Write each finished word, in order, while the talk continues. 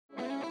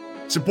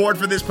Support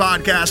for this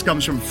podcast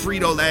comes from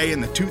Frito-Lay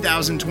and the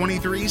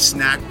 2023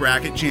 Snack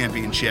Bracket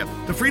Championship.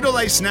 The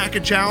Frito-Lay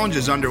Snack-It Challenge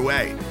is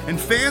underway, and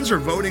fans are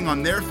voting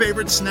on their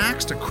favorite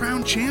snacks to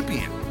crown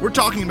champion. We're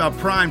talking about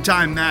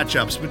prime-time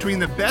matchups between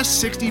the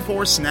best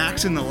 64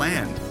 snacks in the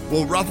land.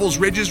 Will Ruffles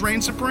Ridges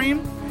reign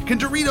supreme? Can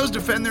Doritos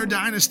defend their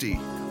dynasty?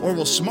 Or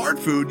will Smart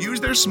Food use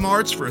their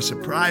smarts for a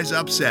surprise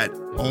upset?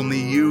 Only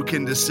you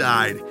can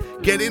decide.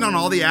 Get in on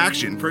all the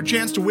action for a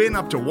chance to win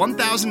up to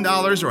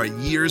 $1,000 or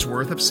a year's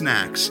worth of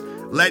snacks.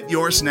 Let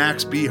your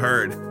snacks be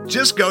heard.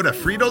 Just go to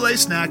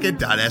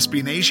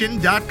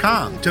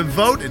fritolaysnacket.sbnation.com to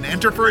vote and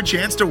enter for a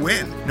chance to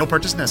win. No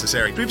purchase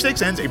necessary.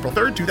 Sweepstakes ends April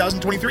 3rd,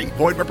 2023.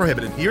 Void where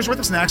prohibited. Year's worth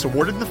of snacks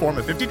awarded in the form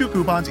of 52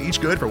 coupons, each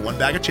good for one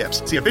bag of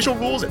chips. See official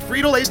rules at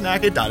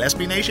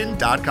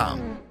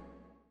fritolaysnacket.sbnation.com.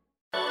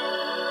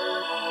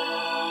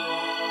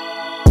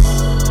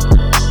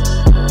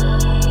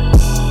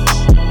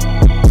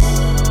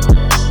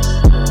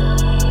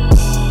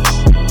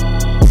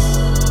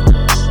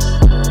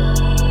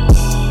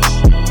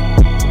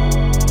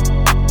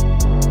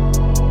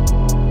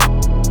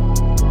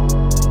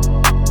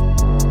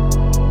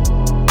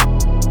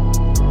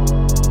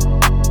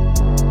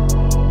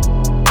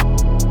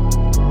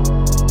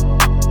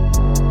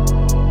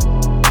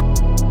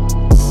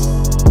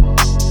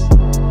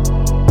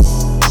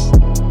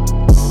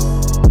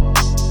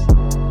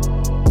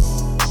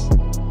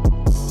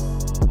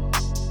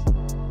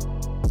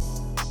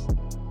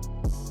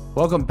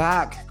 Welcome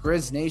back,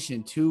 Grizz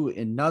Nation, to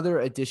another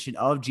edition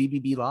of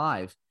GBB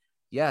Live.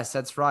 Yes,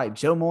 that's right.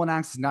 Joe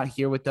Molinax is not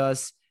here with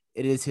us.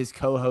 It is his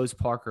co-host,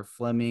 Parker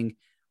Fleming,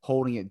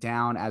 holding it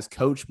down as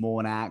Coach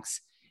Molinax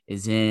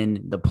is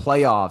in the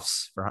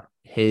playoffs for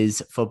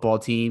his football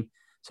team.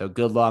 So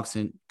good luck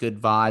and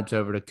good vibes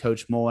over to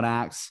Coach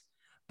Molinax.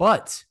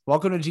 But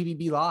welcome to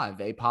GBB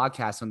Live, a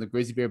podcast on the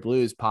Grizzly Bear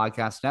Blues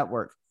Podcast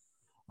Network,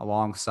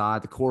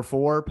 alongside the Core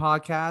 4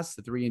 podcast,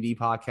 the 3&D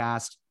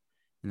podcast,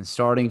 and the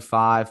Starting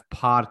 5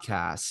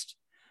 podcast.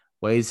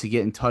 Ways to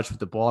get in touch with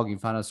the blog. You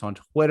can find us on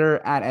Twitter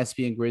at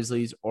SBN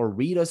Grizzlies or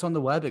read us on the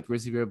web at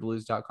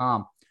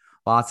grizzlybearblues.com.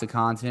 Lots of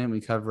content.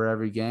 We cover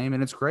every game,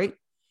 and it's great.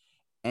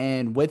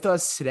 And with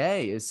us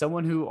today is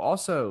someone who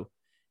also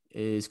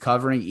is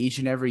covering each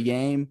and every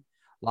game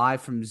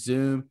live from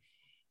Zoom.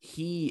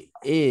 He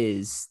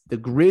is the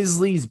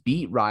Grizzlies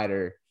beat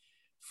writer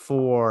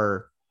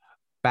for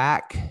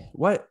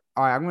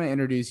All right, I'm going to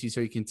introduce you so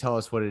you can tell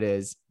us what it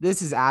is.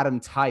 This is Adam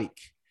Tyke,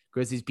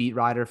 Grizzlies beat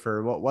writer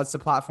for what's the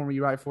platform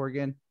you write for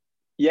again?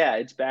 Yeah,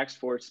 it's Back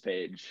Sports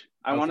Page.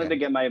 I wanted to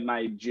get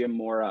my Jim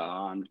Mora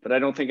on, but I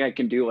don't think I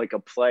can do like a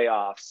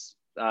playoffs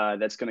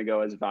that's going to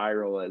go as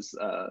viral as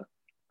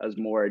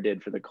Mora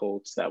did for the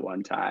Colts that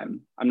one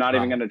time. I'm not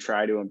even going to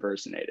try to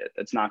impersonate it.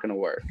 That's not going to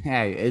work.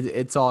 Hey,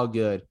 it's all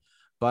good.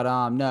 But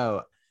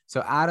no.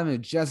 So Adam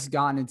had just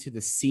gotten into the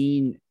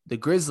scene, the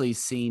Grizzlies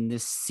scene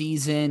this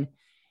season.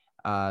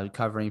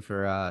 Covering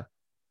for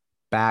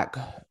back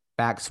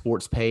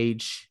Sports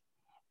Page,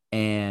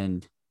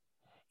 and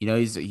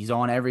he's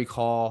on every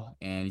call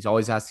and he's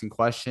always asking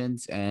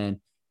questions. And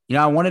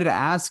I wanted to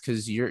ask,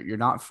 because you're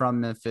not from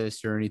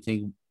Memphis or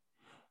anything.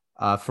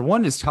 For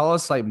one, just tell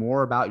us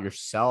more about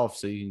yourself,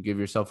 so you can give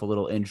yourself a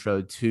little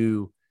intro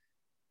to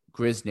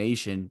Grizz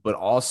Nation, but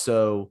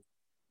also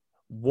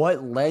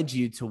what led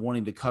you to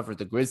wanting to cover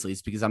the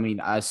Grizzlies? Because I'm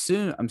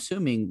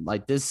assuming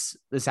this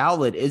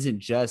outlet isn't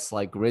just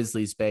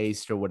Grizzlies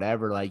based or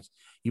whatever.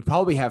 You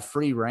probably have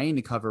free reign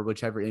to cover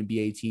whichever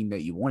NBA team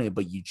that you wanted,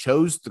 but you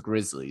chose the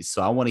Grizzlies.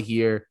 So I want to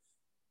hear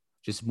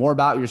just more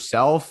about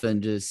yourself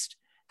and just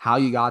how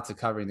you got to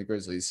covering the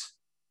Grizzlies.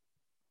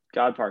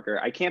 God, Parker,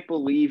 I can't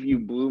believe you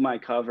blew my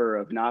cover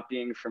of not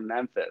being from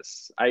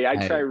Memphis.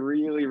 I try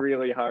really,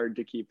 really hard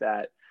to keep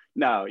that.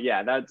 No,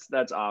 yeah,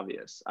 that's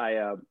obvious.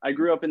 I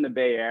grew up in the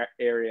Bay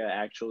Area,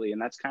 actually, and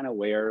that's kind of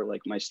where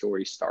my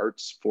story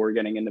starts for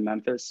getting into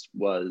Memphis.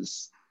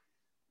 Was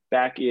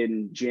back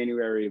in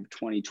January of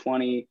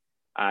 2020.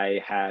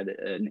 I had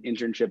an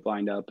internship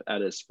lined up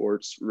at a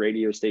sports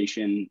radio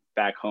station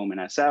back home in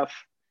SF.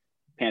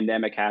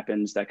 Pandemic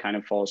happens, that kind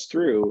of falls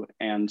through,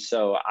 and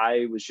so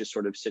I was just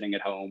sort of sitting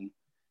at home,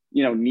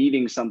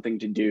 needing something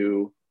to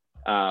do.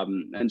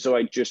 And so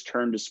I just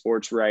turned to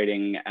sports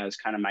writing as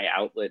kind of my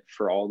outlet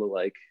for all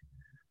the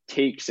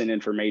takes and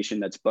information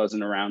that's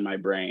buzzing around my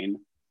brain,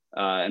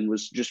 and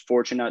was just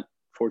fortunate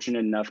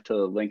enough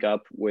to link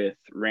up with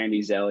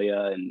Randy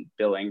Zelia and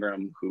Bill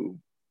Ingram, who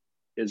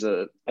is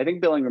I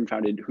think Bill Ingram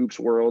founded Hoops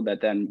World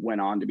that then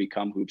went on to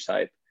become Hoops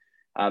Hype.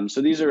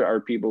 So these are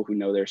people who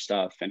know their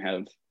stuff and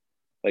have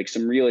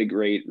some really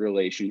great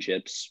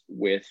relationships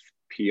with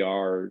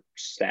PR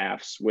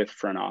staffs, with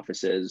front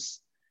offices.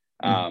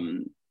 A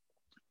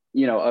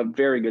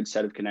very good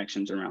set of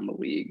connections around the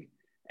league,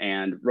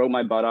 and wrote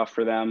my butt off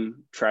for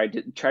them. Tried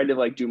to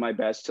do my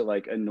best to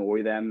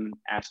annoy them,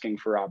 asking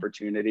for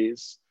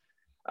opportunities.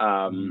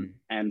 And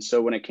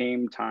so when it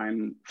came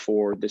time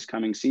for this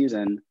coming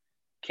season,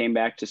 came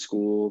back to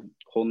school,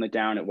 holding it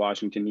down at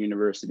Washington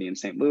University in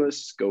St.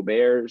 Louis, go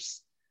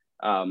Bears.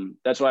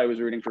 That's why I was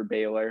rooting for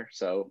Baylor.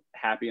 So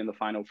happy in the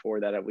Final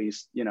Four that at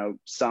least,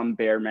 some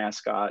Bear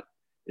mascot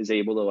is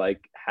able to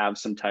like have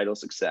some title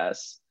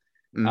success.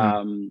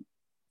 Mm-hmm.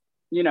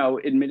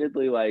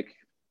 Admittedly, like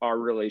our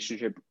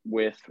relationship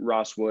with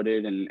Ross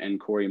Wooded and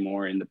Corey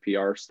Moore and the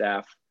PR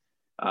staff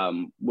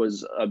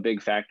was a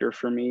big factor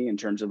for me in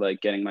terms of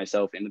like getting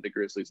myself into the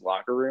Grizzlies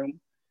locker room.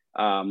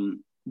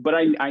 But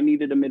I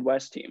needed a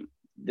Midwest team.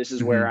 This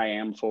is where Mm-hmm. I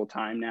am full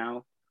time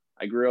now.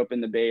 I grew up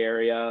in the Bay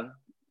Area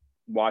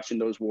watching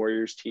those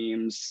Warriors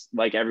teams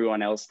like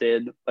everyone else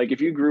did. Like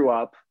if you grew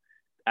up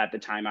at the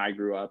time I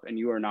grew up and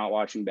you are not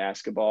watching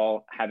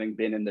basketball, having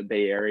been in the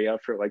Bay Area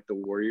for like the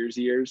Warriors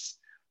years,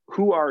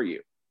 who are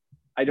you?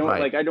 I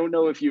Right. don't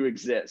know if you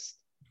exist.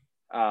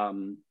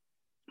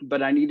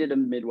 But I needed a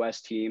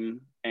Midwest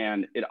team,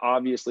 and it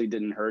obviously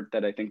didn't hurt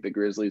that I think the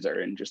Grizzlies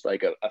are in just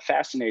like a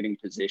fascinating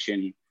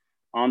position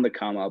on the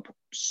come up.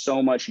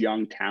 So much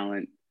young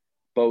talent,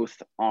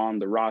 both on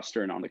the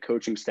roster and on the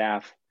coaching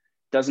staff.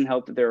 Doesn't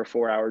help that they're a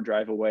 4-hour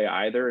drive away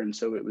either. And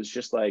so it was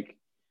just like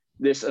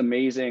this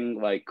amazing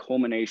like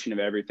culmination of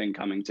everything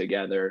coming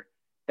together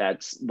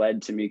that's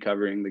led to me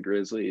covering the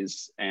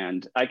Grizzlies.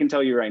 And I can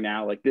tell you right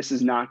now, like this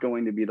is not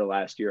going to be the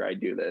last year I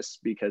do this,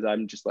 because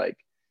I'm just like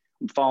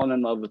I'm falling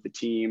in love with the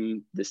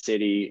team, the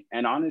city,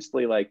 and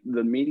honestly, like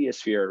the media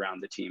sphere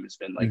around the team has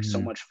been like so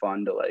Mm-hmm. much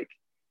fun to like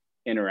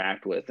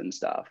interact with and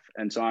stuff.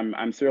 And so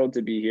I'm thrilled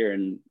to be here,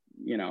 and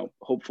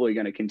hopefully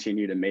going to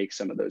continue to make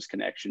some of those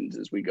connections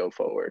as we go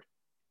forward.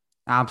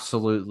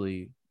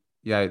 Absolutely.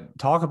 Yeah.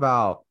 Talk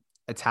about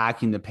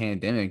attacking the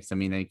pandemics. I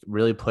mean, they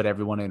really put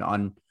everyone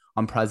in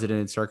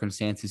unprecedented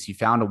circumstances. You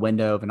found a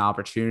window of an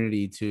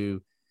opportunity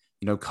to,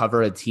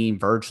 cover a team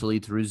virtually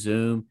through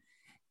Zoom.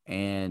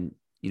 And,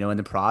 in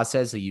the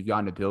process, you've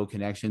gotten to build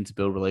connections,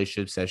 build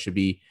relationships that should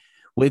be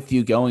with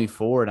you going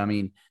forward. I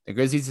mean, the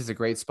Grizzlies is a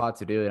great spot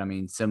to do it. I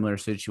mean, similar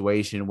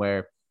situation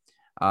where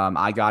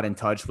I got in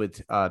touch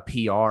with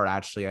PR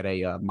actually at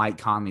a Mike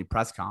Conley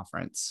press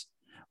conference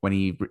when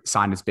he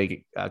signed his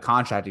big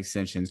contract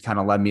extensions, kind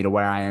of led me to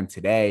where I am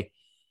today.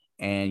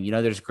 And,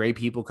 there's great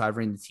people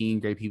covering the team,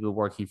 great people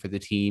working for the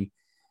team.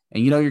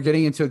 And, you're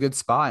getting into a good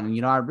spot.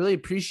 And, I really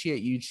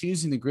appreciate you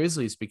choosing the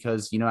Grizzlies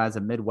because, as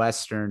a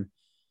Midwestern,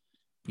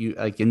 you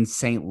like in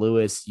St.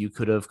 Louis, you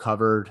could have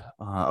covered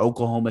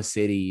Oklahoma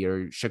City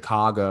or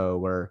Chicago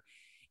or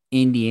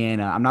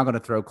Indiana. I'm not going to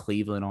throw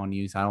Cleveland on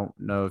you. So I don't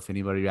know if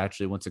anybody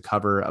actually wants to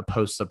cover a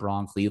post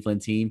LeBron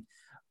Cleveland team,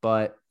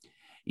 but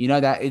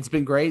that it's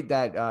been great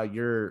that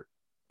you're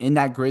in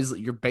that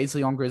you're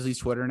basically on Grizzlies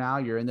Twitter now.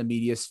 You're in the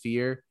media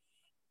sphere,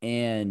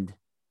 and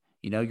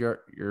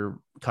you're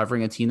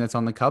covering a team that's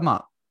on the come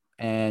up.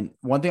 And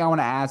one thing I want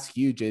to ask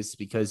you, just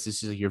because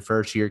this is your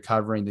first year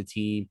covering the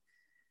team,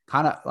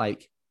 kind of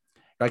like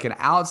an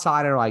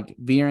outsider, like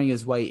veering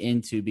his way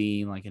into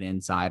being like an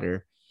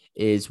insider,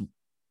 is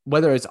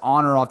whether it's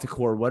on or off the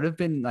court, what have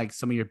been like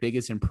some of your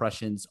biggest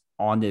impressions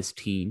on this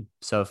team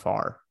so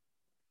far?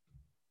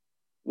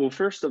 Well,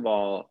 first of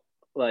all,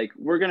 like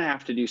we're going to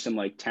have to do some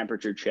like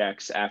temperature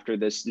checks after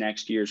this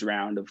next year's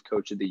round of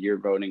Coach of the Year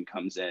voting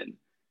comes in,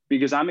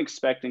 because I'm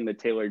expecting that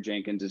Taylor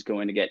Jenkins is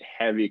going to get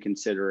heavy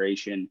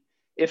consideration,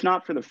 if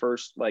not for the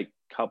first like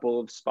couple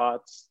of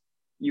spots.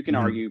 You can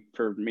Mm-hmm. argue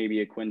for maybe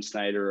a Quinn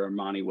Snyder or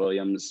Monty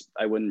Williams.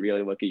 I wouldn't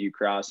really look at you,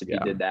 Cross, if you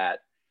Yeah. did that.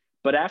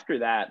 But after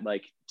that,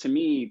 like to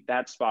me,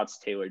 that spot's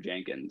Taylor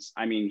Jenkins.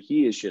 I mean,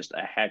 he is just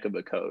a heck of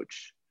a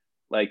coach.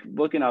 Like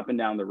looking up and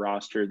down the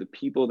roster, the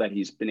people that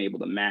he's been able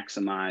to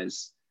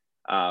maximize,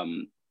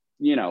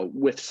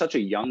 with such a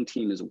young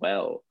team as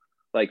well.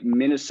 Like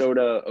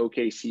Minnesota,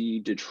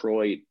 OKC,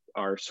 Detroit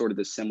are sort of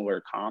the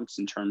similar comps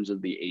in terms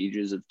of the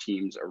ages of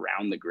teams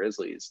around the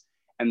Grizzlies.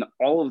 And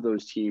all of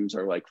those teams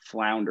are like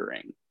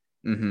floundering.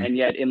 Mm-hmm. And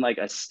yet in like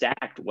a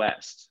stacked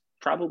West,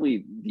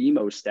 probably the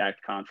most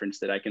stacked conference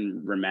that I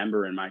can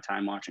remember in my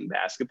time watching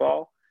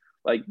basketball,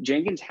 like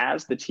Jenkins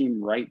has the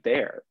team right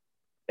there.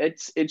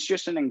 It's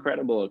just an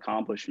incredible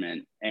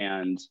accomplishment.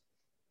 And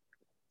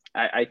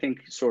I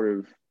think sort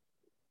of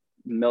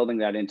melding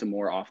that into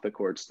more off the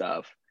court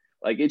stuff,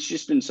 like it's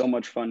just been so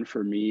much fun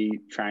for me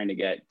trying to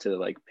get to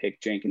like pick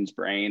Jenkins'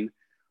 brain.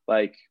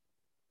 Like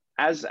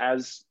as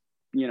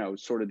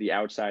sort of the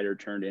outsider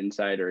turned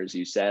insider, as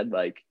you said,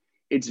 like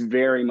it's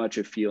very much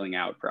a feeling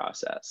out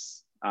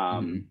process.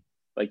 Mm-hmm.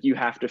 Like you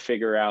have to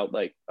figure out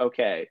like,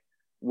 okay,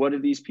 what do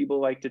these people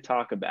like to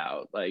talk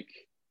about? Like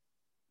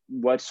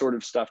what sort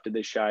of stuff do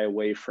they shy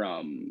away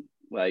from?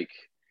 Like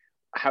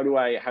how do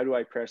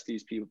I press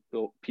these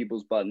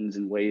people's buttons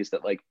in ways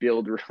that like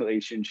build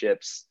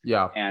relationships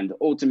Yeah. and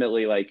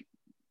ultimately like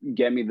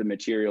get me the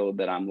material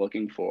that I'm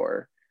looking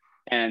for?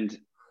 And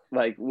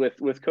like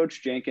with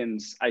Coach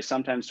Jenkins, I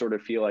sometimes sort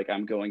of feel like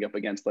I'm going up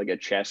against like a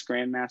chess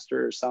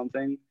grandmaster or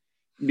something,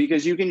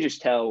 because you can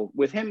just tell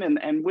with him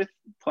and with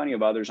plenty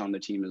of others on the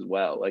team as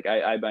well. Like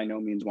I by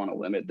no means want to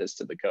limit this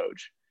to the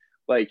coach.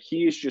 Like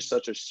he is just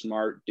such a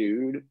smart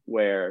dude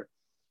where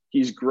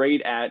he's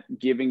great at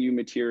giving you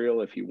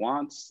material if he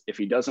wants. If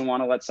he doesn't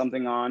want to let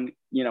something on,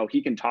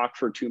 he can talk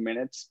for 2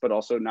 minutes, but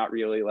also not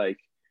really like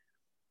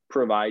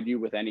provide you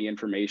with any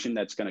information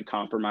that's going to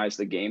compromise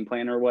the game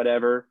plan or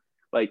whatever.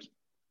 Like,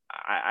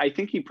 I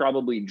think he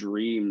probably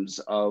dreams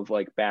of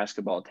like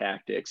basketball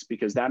tactics,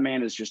 because that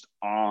man is just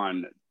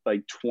on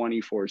like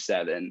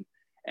 24/7.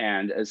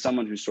 And as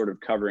someone who's sort of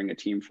covering a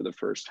team for the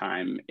first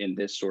time in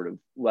this sort of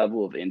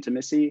level of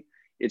intimacy,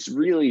 it's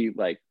really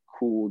like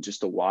cool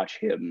just to watch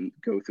him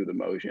go through the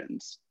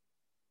motions.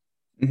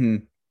 Mm-hmm.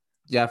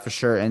 Yeah, for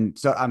sure. And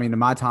so, I mean, in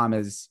my time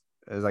as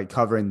like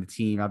covering the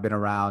team, I've been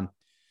around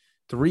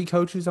three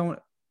coaches.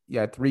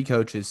 Three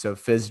coaches. So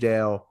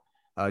Fizdale,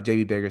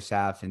 JB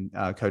Biggerstaff, and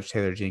Coach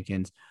Taylor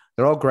Jenkins.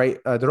 They're all great.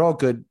 They're all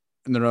good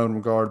in their own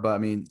regard. But I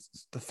mean,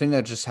 the thing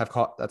that just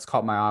that's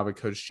caught my eye with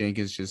Coach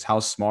Jenkins is just how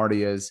smart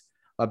he is,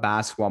 a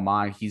basketball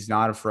mind. He's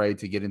not afraid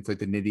to get into like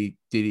the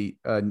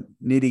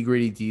nitty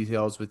gritty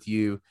details with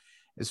you,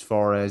 as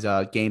far as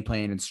game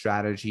plan and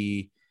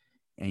strategy,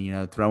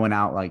 and throwing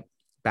out like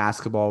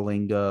basketball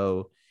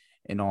lingo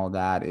and all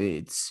that.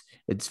 It's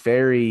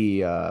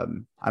very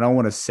I don't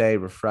want to say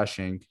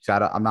refreshing,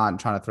 because I'm not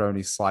trying to throw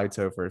any slides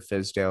over at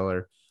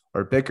Fizdale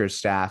or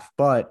Bickerstaff,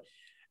 but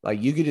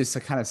like you could just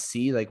kind of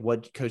see like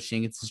what Coach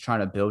Jenkins is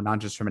trying to build, not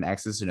just from an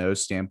X's and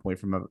O's standpoint,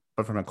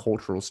 but from a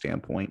cultural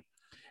standpoint,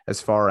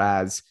 as far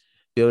as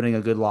building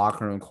a good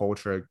locker room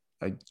culture,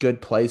 a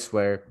good place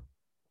where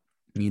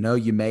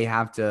you may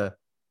have to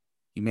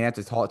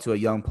talk to a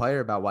young player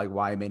about like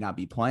why he may not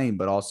be playing,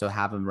 but also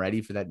have him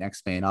ready for that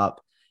next man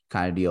up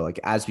kind of deal. Like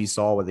as we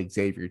saw with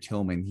Xavier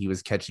Tillman, he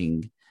was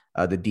catching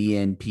the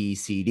DNP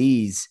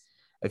CDs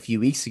a few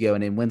weeks ago,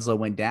 and then Winslow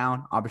went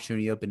down,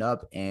 opportunity opened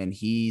up, and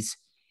he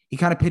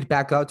kind of picked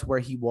back up to where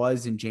he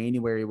was in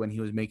January when he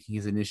was making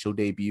his initial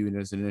debut and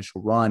his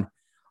initial run.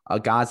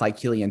 Guys like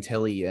Killian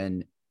Tilly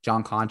and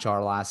John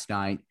Conchar last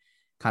night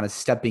kind of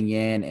stepping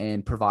in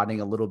and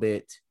providing a little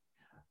bit.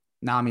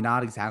 Now, I mean,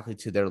 not exactly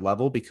to their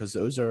level, because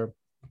those are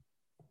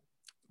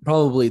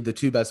probably the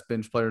two best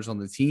bench players on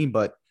the team.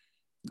 But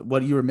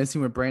what you were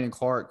missing with Brandon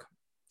Clark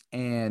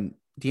and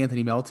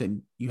D'Anthony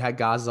Melton, you had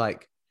guys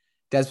like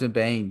Desmond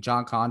Bain,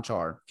 John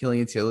Conchar,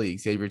 Killian Tilly,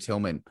 Xavier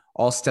Tillman,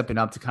 all stepping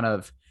up to kind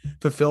of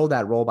fulfill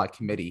that role by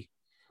committee.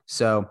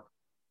 So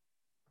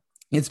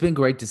it's been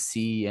great to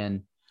see.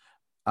 And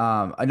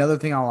another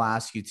thing I'll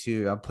ask you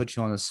too, I'll put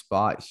you on the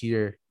spot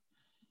here.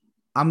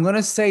 I'm going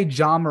to say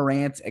John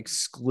Morant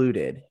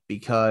excluded,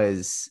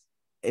 because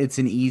it's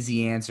an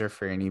easy answer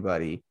for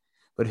anybody.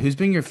 But who's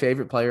been your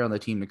favorite player on the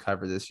team to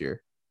cover this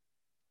year?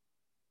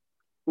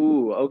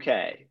 Ooh,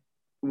 okay.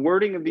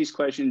 Wording of these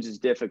questions is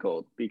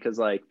difficult, because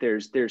like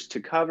there's to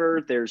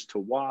cover, there's to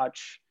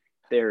watch,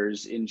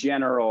 there's in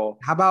general.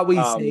 How about we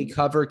say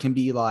cover can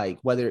be like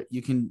whether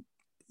you can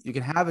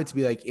have it to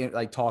be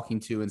like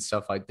talking to and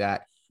stuff like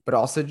that, but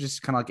also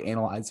just kind of like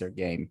analyze their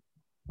game.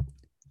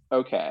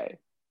 Okay.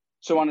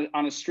 So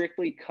on a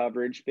strictly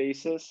coverage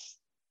basis,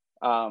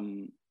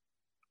 Dylan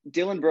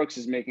Brooks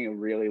is making a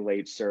really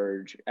late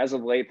surge. As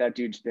of late, that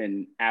dude's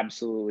been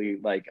absolutely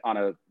like on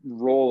a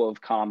roll of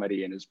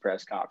comedy in his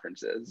press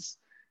conferences.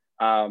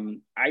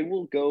 I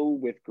will go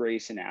with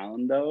Grayson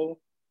Allen though,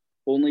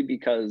 only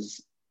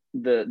because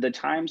the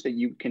times that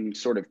you can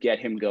sort of get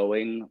him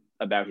going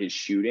about his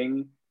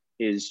shooting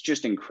is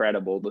just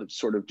incredible to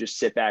sort of just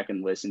sit back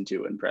and listen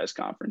to in press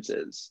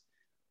conferences.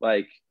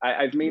 Like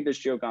I've made this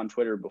joke on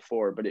Twitter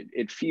before, but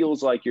it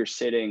feels like you're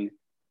sitting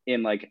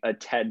in like a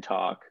TED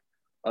talk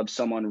of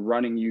someone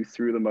running you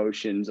through the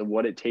motions of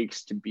what it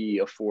takes to be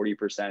a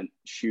 40%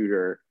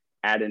 shooter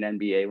at an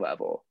NBA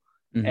level.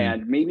 Mm-hmm.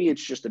 And maybe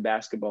it's just a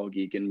basketball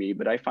geek in me,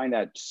 but I find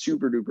that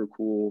super duper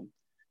cool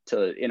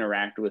to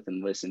interact with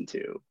and listen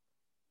to.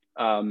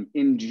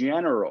 In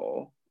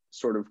general,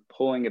 sort of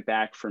pulling it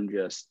back from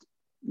just,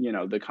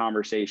 the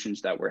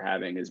conversations that we're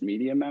having as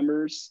media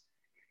members,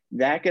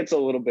 that gets a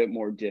little bit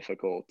more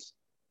difficult.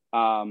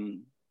 Oh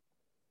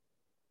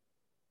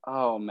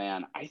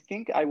man, I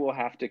think I will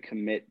have to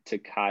commit to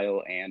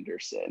Kyle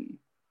Anderson,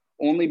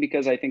 only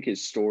because I think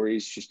his story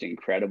is just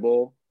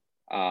incredible.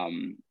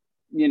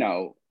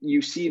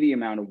 You see the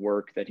amount of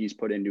work that he's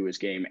put into his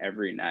game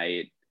every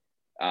night.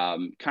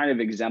 Kind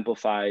of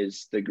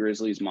exemplifies the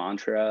Grizzlies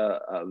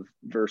mantra of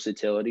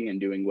versatility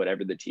and doing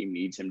whatever the team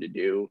needs him to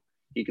do.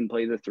 He can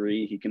play the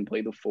three, he can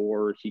play the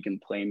four, he can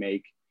play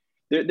make.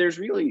 There's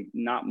really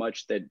not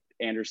much that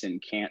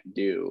Anderson can't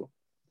do.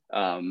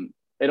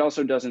 It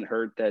also doesn't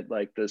hurt that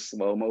like the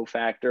slow-mo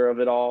factor of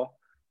it all,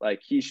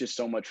 like he's just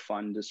so much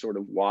fun to sort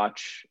of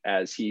watch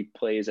as he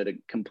plays at a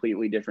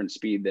completely different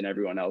speed than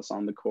everyone else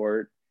on the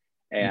court,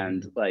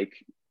 and like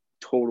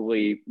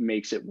totally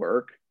makes it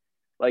work.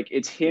 Like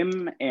it's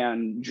him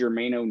and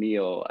Jermaine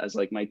O'Neal as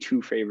like my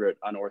two favorite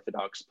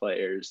unorthodox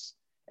players.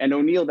 And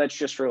O'Neal, that's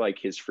just for like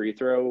his free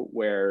throw,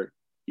 where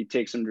he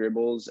takes some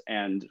dribbles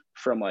and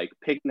from like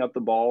picking up the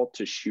ball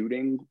to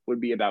shooting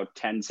would be about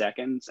 10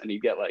 seconds. And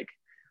you get like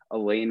a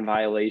lane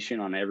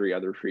violation on every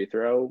other free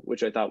throw,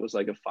 which I thought was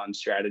like a fun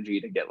strategy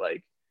to get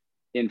like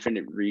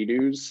infinite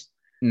redos.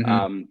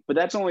 But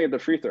that's only at the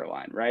free throw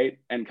line, right?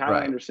 And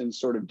Kyle Anderson's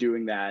sort of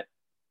doing that,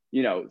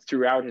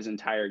 throughout his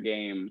entire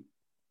game.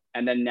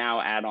 And then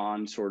now add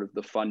on sort of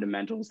the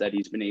fundamentals that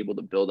he's been able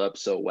to build up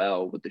so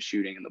well with the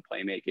shooting and the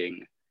playmaking,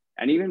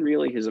 and even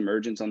really his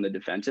emergence on the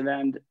defensive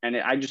end. And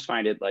I just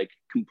find it like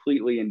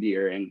completely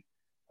endearing.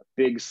 A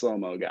big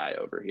slow-mo guy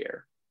over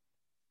here.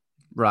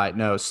 Right.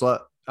 No,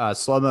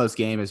 Slow-mo's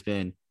game has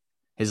been,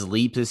 his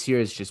leap this year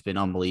has just been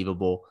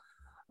unbelievable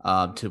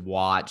to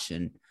watch,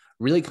 and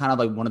really kind of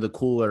like one of the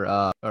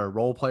cooler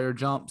role player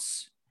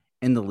jumps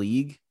in the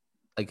league,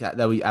 like that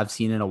I've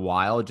seen in a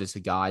while. Just a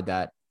guy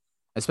that,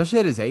 especially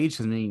at his age,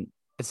 I mean,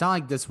 it's not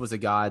like this was a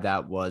guy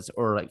that was,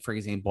 or like, for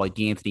example, like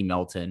Anthony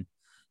Melton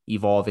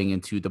evolving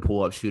into the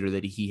pull-up shooter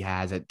that he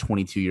has at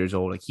 22 years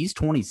old. Like, he's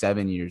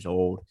 27 years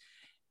old.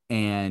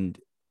 And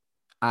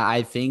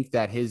I think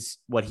that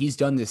what he's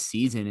done this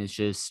season is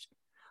just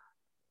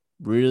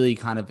really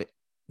kind of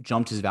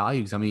jumped his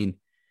values. I mean,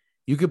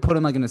 you could put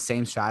him like in the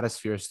same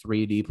stratosphere as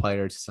 3D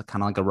players. It's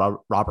kind of like a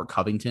Robert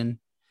Covington,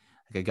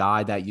 like a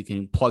guy that you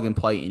can plug and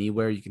play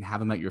anywhere. You can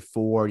have him at your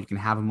 4. You can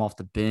have him off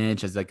the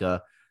bench as like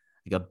a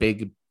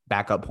big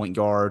backup point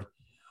guard.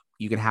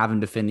 You can have him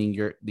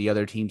defending the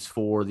other team's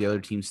 4, the other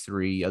team's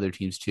 3, other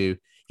team's 2.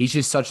 He's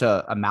just such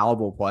a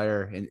malleable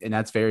player, and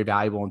that's very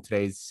valuable in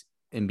today's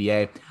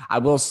NBA. I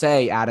will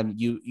say, Adam,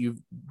 you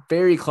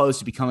very close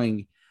to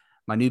becoming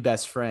my new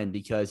best friend,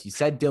 because you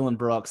said Dylan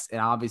Brooks, and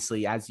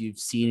obviously, as you've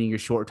seen in your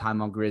short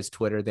time on Grizz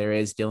Twitter, there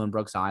is Dylan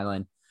Brooks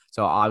Island.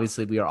 So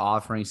obviously, we are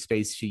offering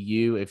space to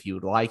you if you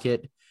would like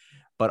it.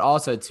 But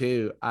also,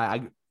 too,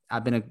 I've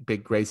been a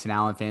big Grayson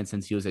Allen fan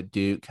since he was at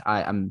Duke.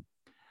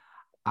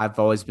 I've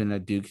always been a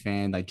Duke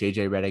fan. Like,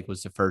 JJ Redick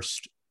was the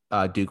first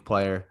Duke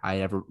player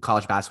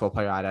college basketball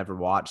player I'd ever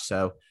watched.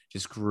 So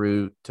just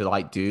grew to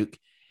like Duke.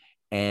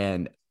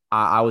 And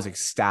I was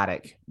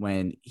ecstatic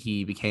when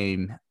he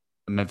became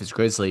a Memphis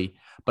Grizzly.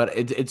 But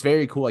it's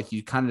very cool. Like,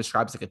 you kind of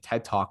describes like a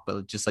TED Talk,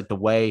 but just like the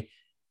way,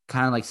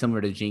 kind of like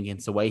similar to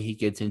Jenkins, the way he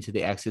gets into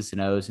the X's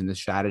and O's and the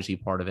strategy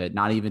part of it,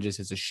 not even just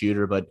as a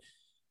shooter, but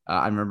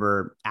I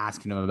remember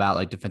asking him about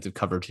like defensive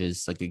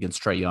coverages, like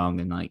against Trae Young,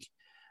 and like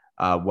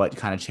what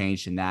kind of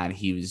changed in that.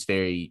 He was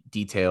very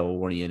detail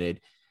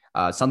oriented.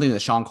 Something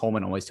that Sean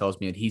Coleman always tells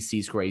me, that he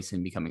sees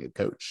Grayson becoming a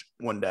coach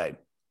one day.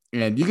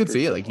 And you can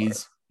see it. Like,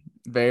 he's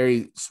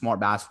very smart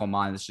basketball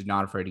mind that's just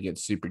not afraid to get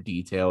super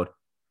detailed.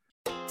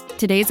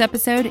 Today's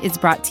episode is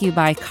brought to you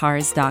by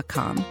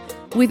Cars.com.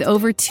 With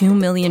over 2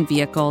 million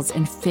vehicles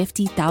and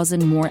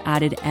 50,000 more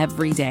added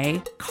every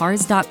day,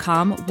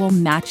 Cars.com will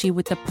match you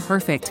with the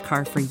perfect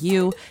car for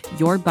you,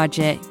 your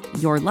budget,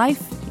 your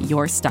life,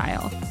 your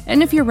style.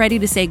 And if you're ready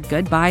to say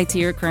goodbye to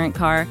your current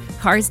car,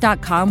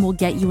 Cars.com will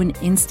get you an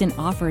instant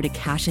offer to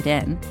cash it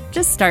in.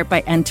 Just start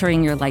by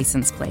entering your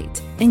license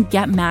plate and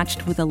get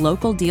matched with a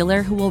local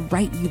dealer who will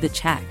write you the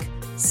check.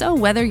 So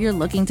whether you're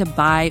looking to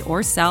buy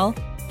or sell,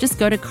 just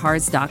go to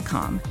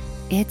Cars.com.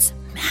 It's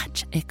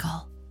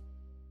magical.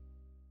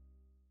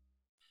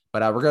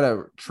 But we're going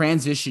to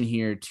transition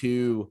here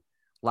to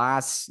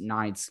last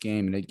night's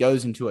game, and it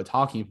goes into a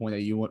talking point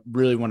that you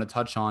really want to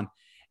touch on.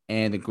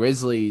 And the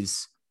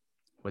Grizzlies,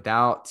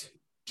 without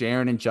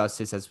Jaren and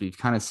Justice, as we've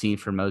kind of seen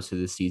for most of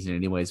the season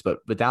anyways, but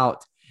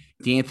without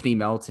D'Anthony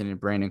Melton and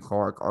Brandon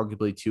Clark,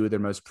 arguably two of their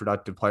most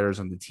productive players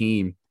on the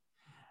team,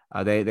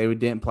 they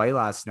didn't play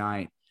last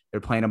night.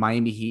 They're playing a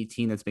Miami Heat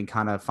team that's been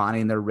kind of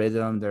finding their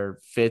rhythm. They're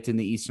fifth in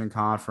the Eastern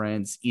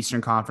Conference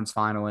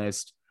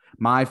finalist,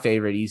 my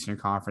favorite Eastern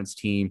Conference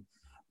team.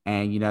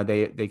 And, you know,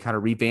 they kind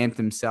of revamped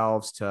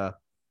themselves to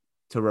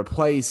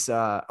replace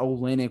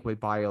Olynyk with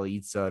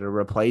Bjelica, to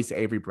replace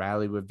Avery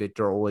Bradley with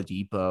Victor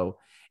Oladipo,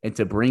 and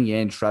to bring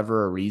in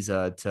Trevor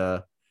Ariza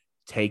to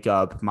take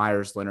up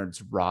Myers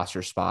Leonard's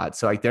roster spot.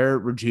 So, like, they're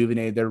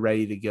rejuvenated. They're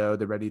ready to go.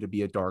 They're ready to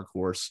be a dark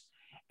horse.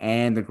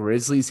 And the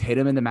Grizzlies hit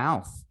him in the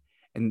mouth.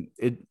 And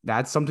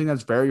that's something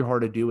that's very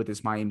hard to do with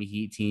this Miami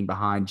Heat team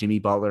behind Jimmy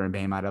Butler and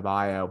Bam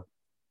Adebayo,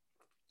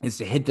 is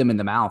to hit them in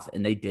the mouth.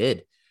 And they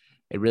did.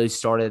 It really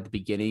started at the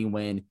beginning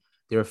when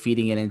they were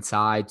feeding it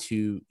inside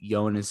to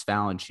Jonas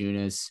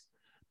Valanciunas.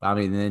 I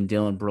mean, then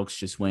Dylan Brooks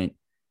just went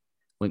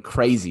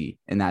crazy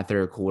in that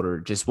third quarter.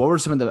 Just what were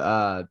some of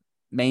the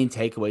main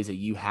takeaways that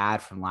you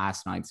had from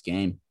last night's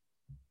game?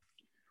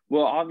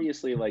 Well,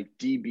 obviously, like,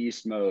 D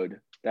beast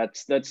mode.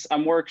 That's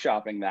I'm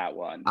workshopping that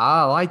one.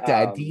 I like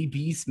that. D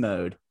beast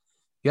mode.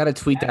 You got to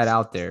tweet that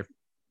out there.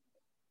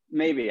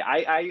 Maybe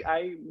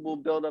I will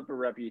build up a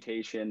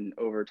reputation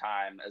over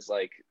time as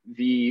like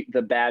the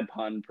bad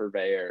pun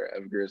purveyor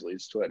of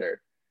Grizzlies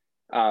Twitter.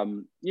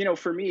 You know,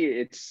 for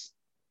me,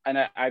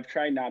 and I've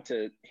tried not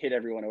to hit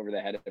everyone over the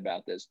head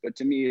about this, but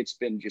to me, it's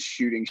been just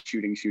shooting.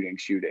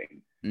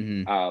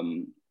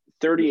 Mm-hmm.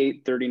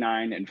 38,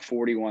 39, and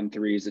 41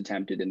 threes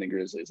attempted in the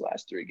Grizzlies'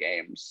 last 3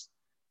 games.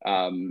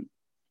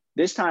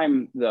 This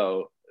time,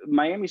 though,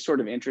 Miami's sort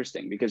of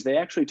interesting because they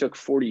actually took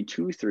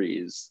 42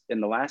 threes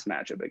in the last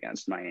matchup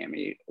against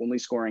Miami, only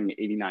scoring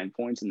 89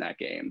 points in that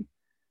game.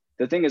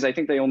 The thing is, I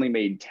think they only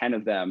made 10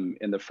 of them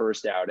in the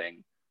first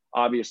outing.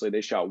 Obviously,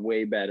 they shot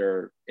way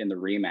better in the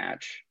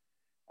rematch.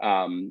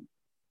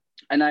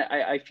 And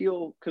I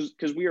feel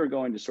because we are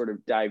going to sort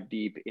of dive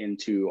deep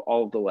into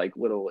all of the like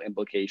little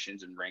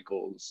implications and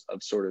wrinkles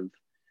of sort of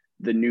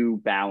the new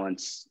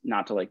balance,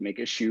 not to like make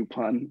a shoe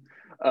pun,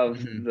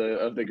 of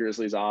the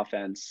Grizzlies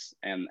offense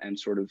and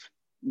sort of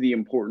the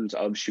importance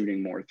of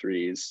shooting more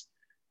threes.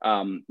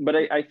 But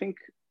I think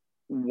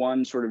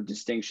one sort of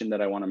distinction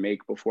that I want to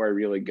make before I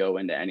really go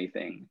into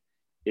anything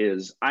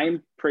is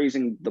I'm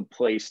praising the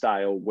play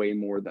style way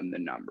more than the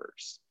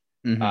numbers.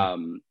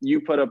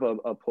 You put up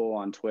a poll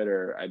on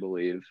Twitter, I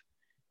believe,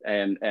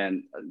 and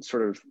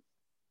sort of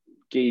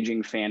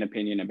gauging fan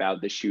opinion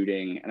about the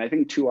shooting. And I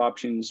think two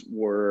options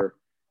were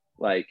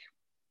like,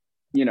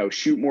 you know,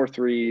 shoot more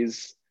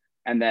threes.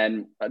 And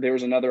then there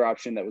was another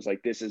option that was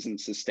like, this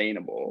isn't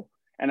sustainable.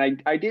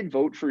 And I did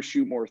vote for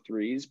shoot more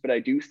threes, but I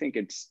do think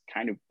it's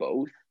kind of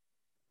both.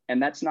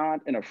 And that's not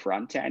an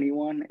affront to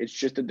anyone. It's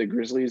just that the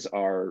Grizzlies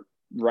are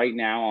right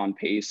now on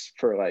pace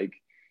for like,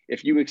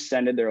 if you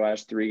extended their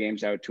last 3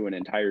 games out to an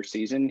entire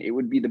season, it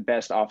would be the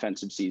best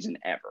offensive season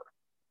ever.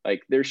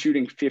 Like they're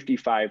shooting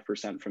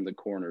 55% from the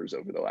corners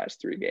over the last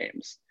 3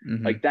 games.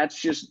 Like that's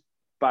just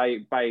by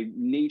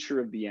nature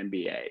of the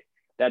NBA,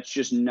 that's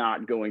just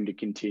not going to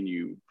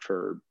continue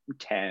for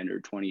 10 or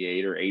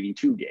 28 or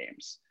 82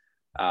 games.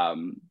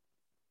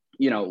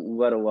 You know,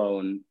 let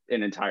alone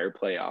an entire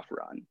playoff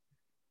run.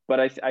 But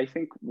I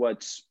think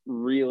what's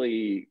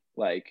really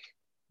like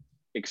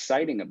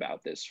exciting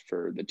about this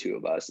for the two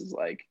of us is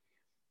like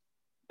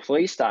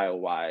play style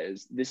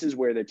wise, this is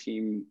where the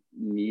team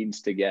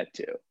needs to get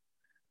to.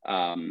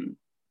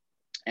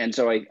 And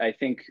so I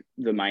think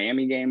the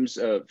Miami game's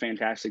a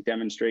fantastic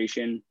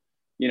demonstration.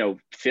 You know,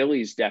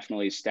 Philly's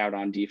definitely stout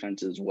on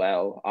defense as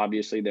well.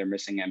 Obviously they're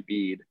missing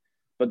Embiid,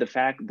 but the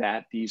fact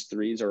that these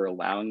threes are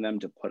allowing them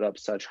to put up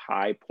such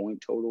high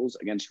point totals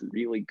against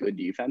really good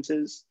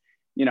defenses,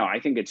 you know, I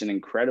think it's an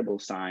incredible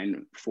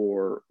sign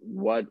for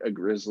what a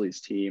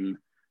Grizzlies team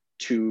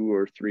 2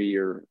 or 3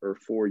 or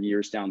 4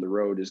 years down the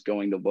road is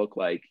going to look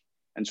like,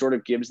 and sort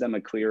of gives them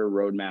a clear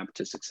roadmap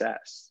to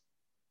success.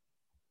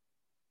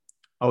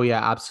 Oh yeah,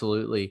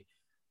 absolutely.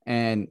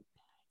 And,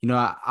 you know,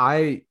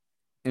 I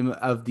am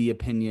of the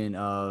opinion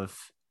of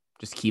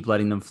just keep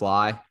letting them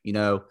fly, you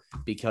know,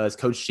 because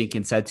Coach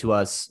Jenkins said to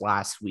us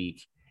last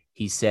week,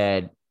 he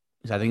said,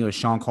 I think it was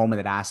Sean Coleman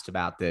that asked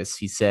about this.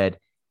 He said,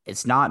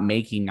 it's not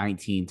making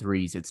 19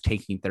 threes, it's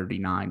taking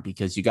 39,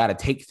 because you got to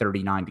take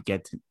 39 to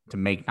get to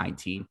make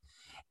 19.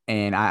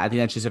 And I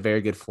think that's just a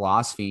very good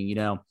philosophy. You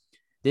know,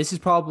 this is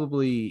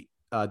probably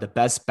the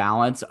best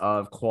balance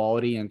of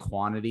quality and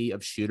quantity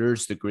of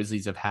shooters the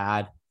Grizzlies have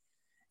had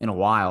in a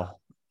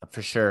while,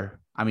 for sure.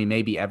 I mean,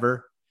 maybe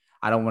ever.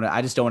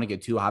 I just don't want to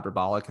get too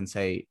hyperbolic and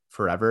say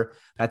forever.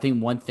 But I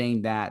think one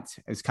thing that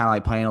is kind of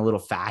like playing a little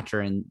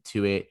factor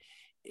into it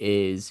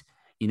is,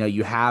 you know,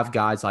 you have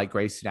guys like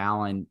Grayson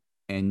Allen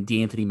and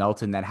DeAnthony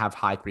Melton that have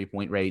high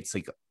 3-point rates.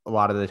 Like a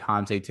lot of the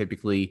times they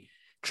typically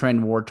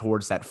trend more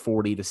towards that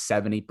 40 to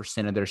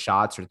 70% of their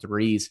shots or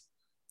threes.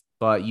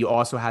 But you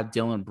also have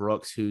Dylan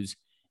Brooks, who's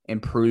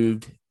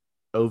improved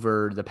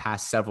over the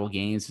past several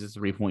games as a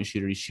 3-point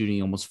shooter. He's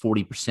shooting almost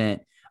 40%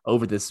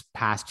 over this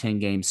past 10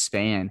 game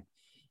span.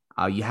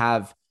 You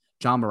have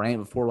John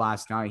Morant. Before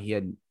last night, he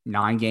had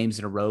 9 games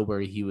in a row where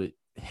he would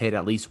hit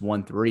at least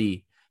 1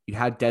 3. You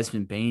had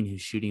Desmond Bane,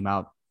 who's shooting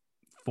about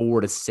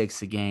 4 to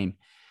 6 a game.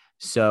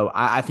 So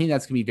I think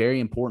that's going to be very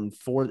important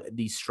for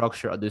the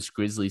structure of this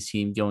Grizzlies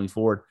team going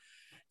forward,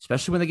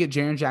 especially when they get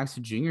Jaren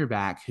Jackson Jr.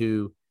 back,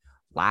 who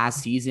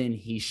last season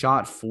he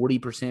shot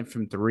 40%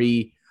 from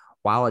 3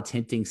 while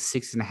attempting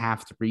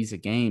 6.5 threes a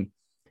game.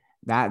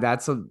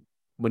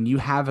 When you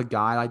have a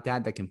guy like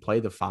that can play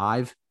the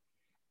 5,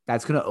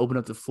 that's going to open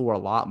up the floor a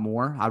lot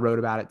more. I wrote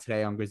about it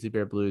today on Grizzly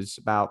Bear Blues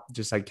about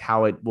just like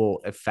how it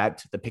will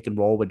affect the pick and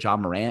roll with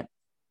John Morant.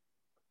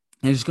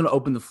 And it's just going to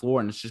open the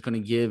floor, and it's just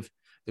going to give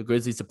the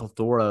Grizzlies a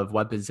plethora of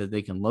weapons that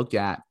they can look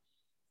at.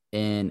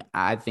 And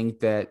I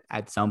think that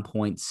at some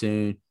point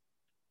soon,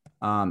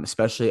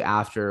 especially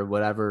after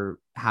whatever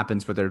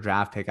happens with their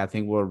draft pick, I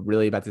think we're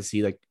really about to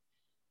see like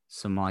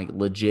some like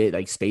legit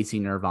like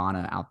spacing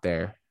nirvana out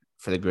there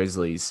for the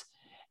Grizzlies,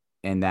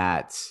 and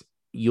that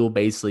you'll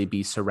basically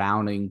be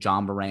surrounding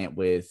John Morant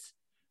with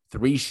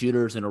 3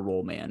 shooters and a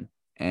roll man.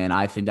 And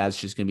I think that's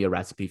just going to be a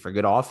recipe for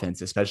good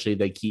offense, especially if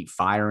they keep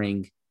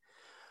firing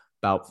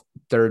about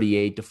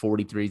 38 to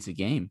 43s a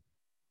game.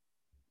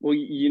 Well,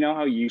 you know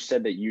how you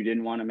said that you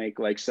didn't want to make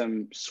like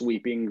some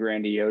sweeping,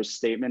 grandiose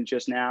statement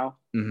just now?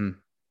 Mm-hmm.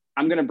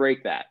 I'm going to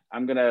break that.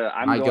 I'm going to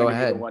be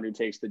the one who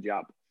takes the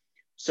job.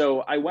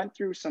 So I went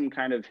through some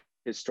kind of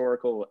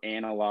historical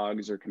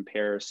analogs or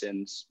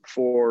comparisons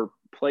for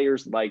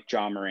players like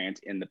John Morant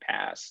in the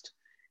past.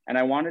 And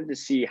I wanted to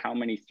see how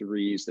many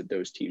threes that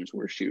those teams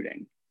were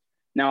shooting.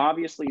 Now,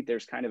 obviously,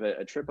 there's kind of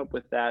a trip up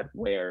with that,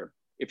 where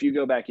if you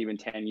go back even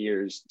 10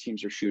 years,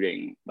 teams are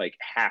shooting like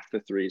half the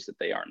threes that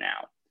they are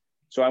now.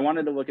 So I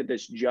wanted to look at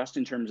this just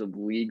in terms of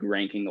league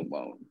ranking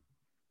alone.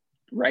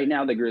 Right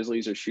now, the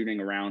Grizzlies are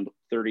shooting around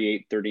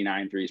 38,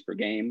 39 threes per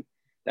game.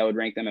 That would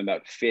rank them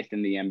about 5th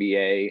in the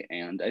NBA.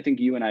 And I think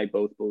you and I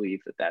both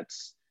believe that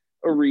that's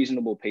a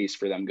reasonable pace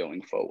for them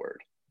going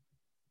forward.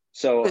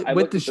 So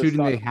with the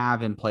shooting they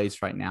have in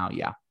place right now,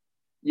 yeah.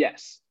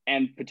 Yes,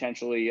 and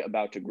potentially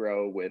about to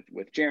grow with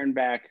Jaren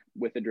back,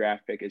 with the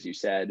draft pick, as you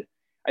said.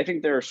 I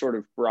think there are sort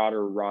of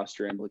broader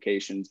roster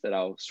implications that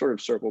I'll sort of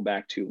circle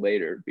back to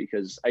later,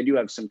 because I do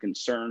have some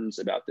concerns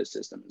about this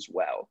system as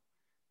well.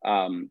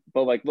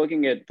 But like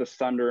looking at the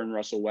Thunder and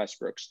Russell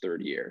Westbrook's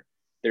third year,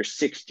 they're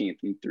 16th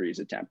in threes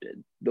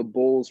attempted. The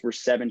Bulls were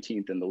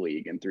 17th in the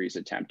league in threes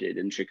attempted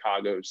in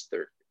Chicago's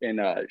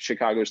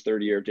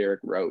third year of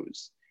Derrick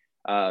Rose.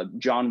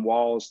 John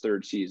Wall's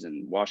third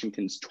season,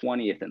 Washington's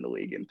 20th in the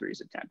league in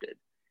threes attempted.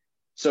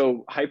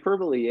 So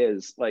hyperbole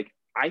is like,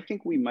 I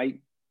think we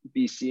might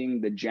be seeing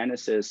the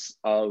genesis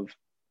of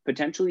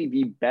potentially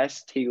the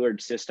best tailored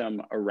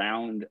system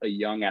around a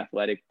young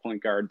athletic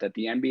point guard that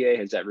the NBA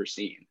has ever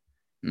seen.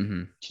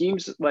 Mm-hmm.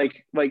 Teams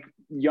like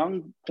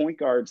young point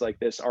guards like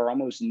this are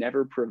almost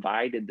never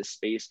provided the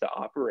space to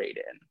operate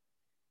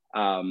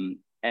in.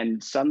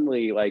 And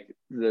suddenly, like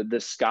the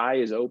sky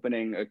is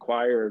opening, a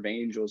choir of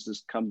angels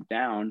has come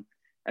down,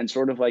 and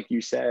sort of like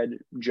you said,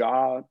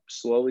 Ja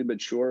slowly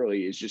but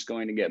surely is just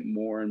going to get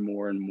more and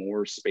more and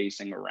more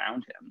spacing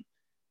around him.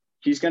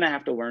 He's going to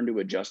have to learn to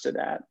adjust to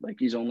that. Like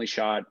he's only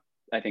shot,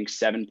 I think,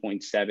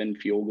 7.7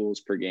 field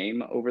goals per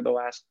game over the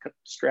last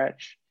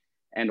stretch.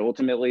 And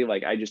ultimately,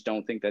 like, I just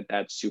don't think that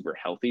that's super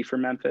healthy for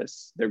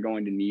Memphis. They're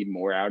going to need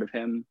more out of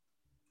him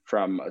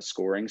from a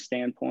scoring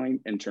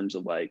standpoint in terms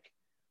of like,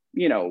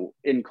 you know,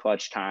 in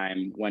clutch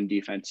time when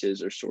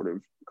defenses are sort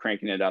of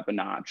cranking it up a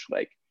notch,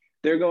 like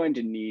they're going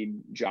to need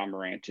Ja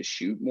Morant to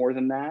shoot more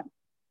than that.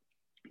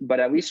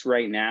 But at least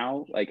right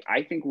now, like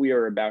I think we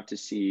are about to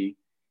see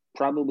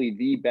probably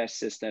the best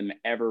system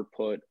ever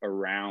put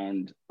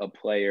around a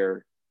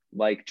player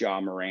like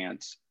Ja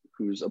Morant,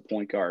 who's a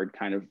point guard,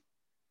 kind of,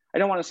 I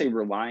don't want to say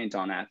reliant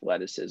on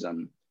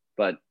athleticism,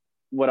 but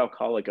what I'll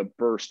call like a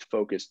burst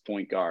focused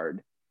point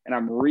guard. And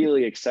I'm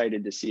really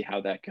excited to see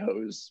how that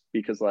goes,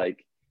 because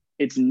like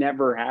it's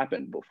never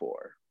happened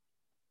before.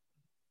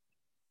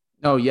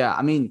 Oh yeah.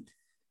 I mean,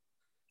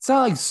 it's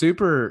not like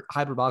super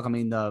hyperbolic. I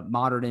mean, the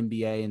modern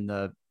NBA and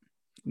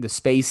the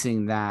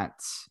spacing that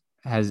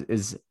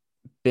is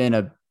been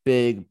a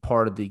big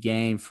part of the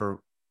game for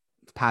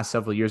the past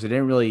several years. It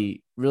didn't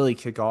really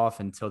kick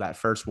off until that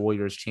first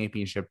Warriors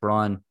championship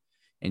run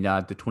in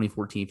the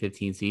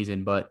 2014-15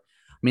 season. But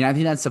I mean, I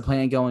think that's the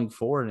plan going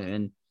forward.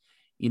 And,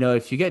 you know,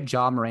 if you get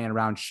Ja Morant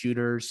around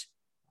shooters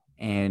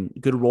and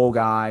good role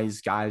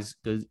guys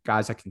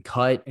that can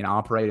cut and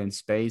operate in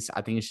space,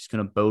 I think it's just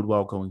going to bode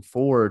well going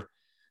forward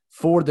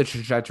for the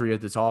trajectory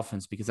of this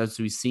offense, because as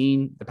we've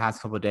seen the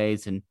past couple of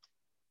days or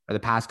the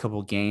past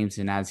couple of games,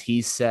 and as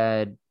he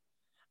said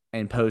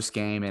in post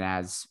game, and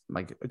as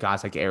like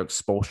guys like Eric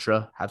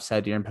Spoelstra have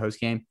said during post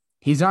game,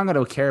 he's not going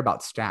to care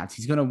about stats.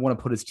 He's going to want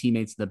to put his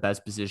teammates in the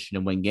best position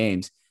and win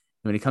games.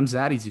 And when it comes to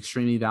that, he's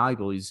extremely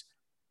valuable. He's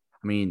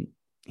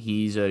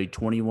a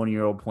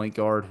 21-year-old point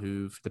guard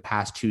who, for the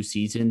past 2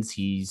 seasons,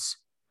 he's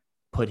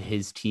put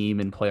his team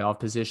in playoff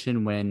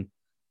position when,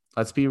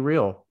 let's be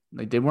real,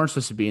 like they weren't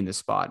supposed to be in this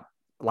spot.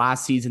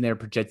 Last season, they were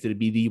projected to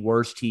be the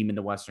worst team in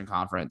the Western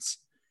Conference.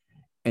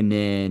 And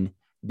then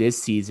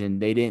this season,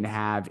 they didn't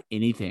have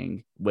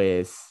anything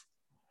with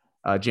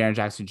Jaren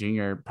Jackson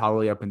Jr.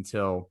 probably up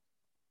until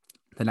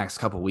the next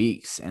couple of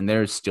weeks. And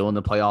they're still in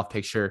the playoff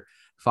picture,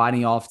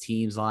 fighting off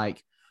teams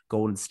like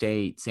Golden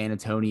State, San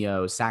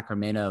Antonio,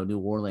 Sacramento, New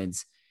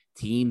Orleans,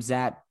 teams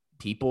that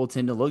people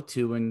tend to look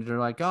to and they're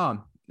like,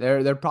 oh,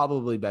 they're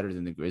probably better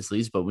than the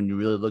Grizzlies. But when you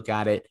really look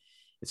at it,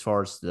 as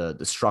far as the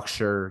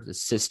structure, the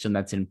system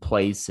that's in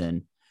place,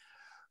 and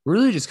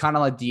really just kind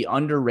of like the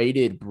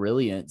underrated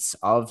brilliance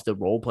of the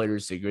role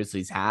players the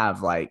Grizzlies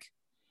have, like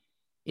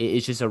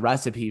it's just a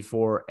recipe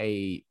for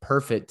a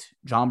perfect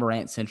Ja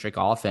Morant-centric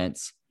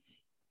offense.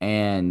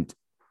 And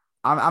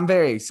I'm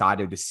very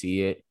excited to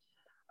see it.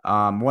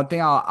 One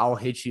thing I'll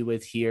hit you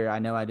with here, I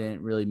know I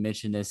didn't really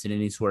mention this in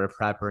any sort of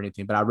prep or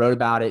anything, but I wrote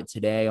about it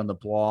today on the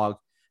blog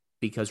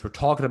because we're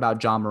talking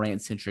about Ja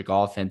Morant-centric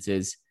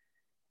offenses.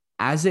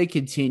 As they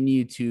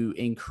continue to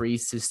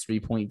increase this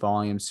three-point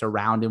volume,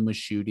 surround him with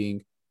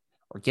shooting,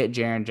 or get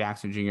Jaren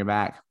Jackson Jr.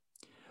 back,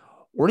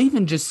 or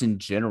even just in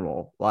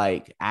general,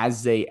 like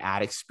as they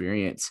add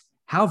experience,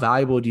 how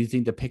valuable do you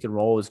think the pick and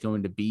roll is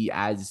going to be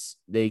as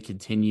they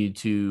continue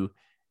to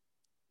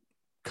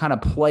kind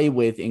of play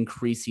with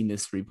increasing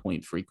this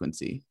three-point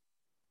frequency?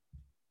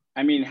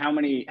 I mean, how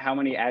many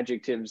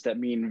adjectives that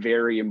mean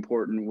very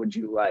important would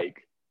you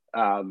like?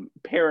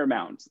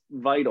 Paramount,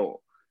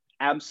 vital,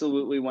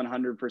 absolutely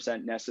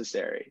 100%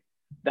 necessary.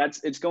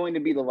 It's going to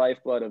be the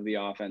lifeblood of the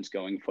offense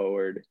going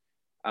forward.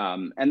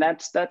 And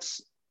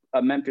that's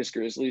a Memphis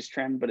Grizzlies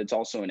trend, but it's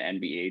also an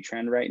NBA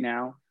trend right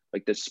now.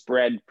 Like the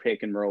spread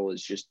pick and roll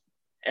is just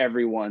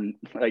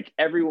it's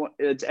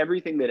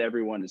everything that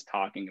everyone is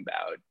talking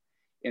about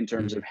in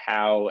terms of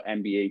how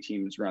NBA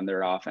teams run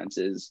their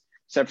offenses,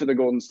 except for the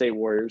Golden State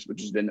Warriors,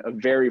 which has been a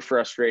very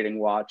frustrating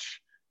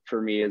watch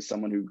for me as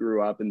someone who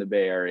grew up in the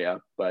Bay Area,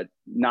 but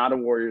not a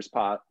Warriors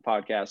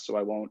podcast, so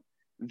I won't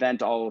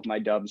vent all of my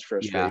Dubs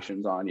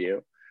frustrations on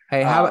you.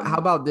 Hey, how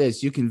about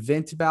this? You can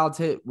vent about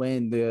it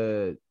when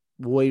the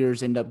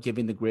Warriors end up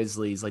giving the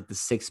Grizzlies like the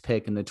 6th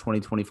pick in the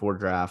 2024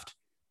 draft.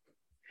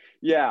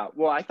 Yeah,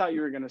 well, I thought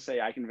you were going to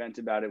say I can vent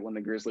about it when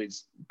the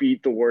Grizzlies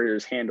beat the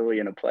Warriors handily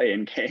in a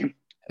play-in game.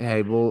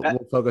 Hey, we'll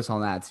focus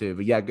on that too.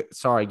 But yeah,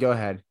 sorry, go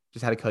ahead.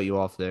 Just had to cut you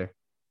off there.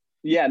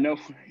 Yeah, no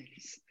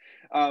worries.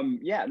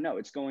 No,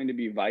 it's going to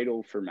be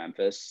vital for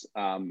Memphis.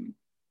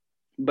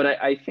 But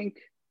I think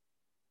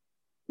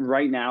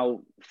right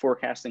now,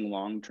 forecasting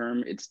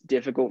long-term, it's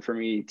difficult for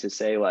me to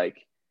say like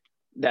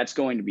that's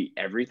going to be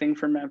everything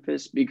for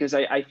Memphis, because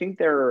I think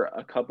there are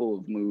a couple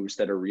of moves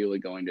that are really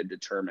going to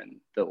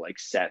determine the like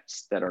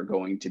sets that are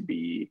going to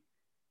be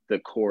the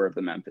core of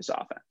the Memphis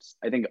offense.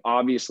 I think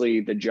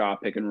obviously the jaw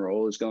pick and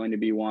roll is going to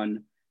be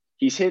one.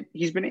 He's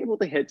been able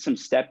to hit some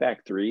step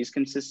back threes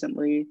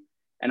consistently.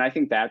 And I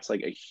think that's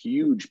like a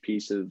huge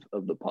piece of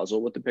the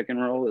puzzle with the pick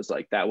and roll, is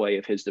like that way,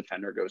 if his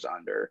defender goes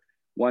under,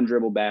 one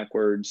dribble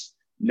backwards,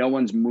 no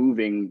one's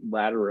moving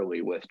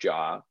laterally with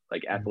jaw.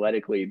 Like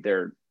athletically, there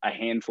are a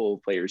handful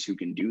of players who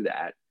can do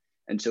that.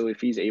 And so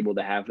if he's able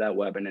to have that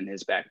weapon in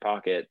his back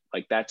pocket,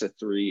 like that's a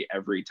 3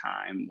 every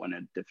time when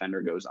a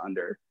defender goes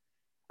under.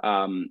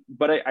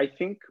 But I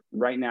think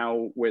right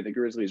now where the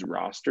Grizzlies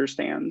roster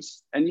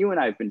stands, and you and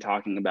I have been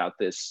talking about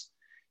this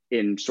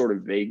in sort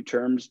of vague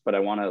terms, but I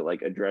want to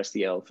like address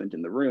the elephant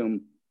in the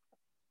room.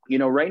 You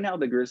know, right now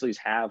the Grizzlies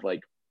have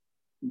like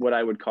what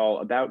I would call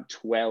about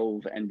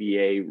 12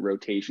 NBA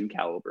rotation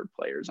caliber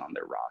players on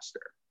their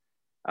roster.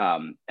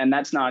 And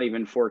that's not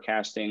even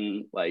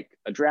forecasting like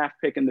a draft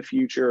pick in the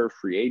future,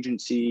 free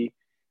agency.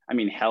 I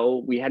mean,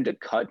 hell, we had to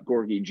cut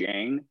Gorgie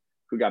Jang,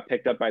 who got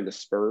picked up by the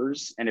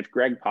Spurs. And if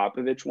Greg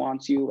Popovich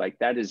wants you, like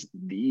that is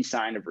the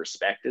sign of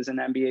respect as an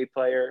NBA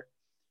player.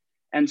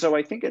 And so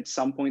I think at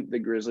some point the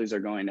Grizzlies are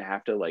going to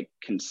have to like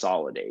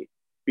consolidate,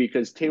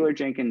 because Taylor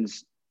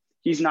Jenkins,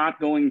 he's not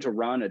going to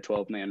run a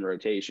 12-man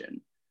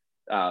rotation.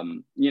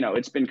 You know,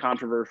 it's been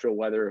controversial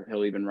whether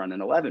he'll even run an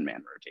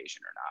 11-man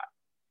rotation or not.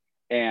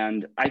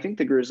 And I think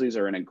the Grizzlies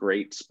are in a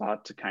great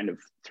spot to kind of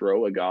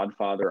throw a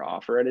Godfather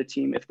offer at a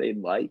team if they'd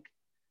like.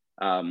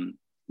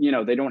 You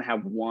know, they don't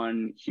have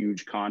one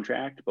huge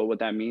contract, but what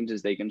that means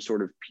is they can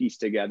sort of piece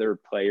together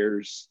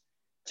players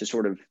to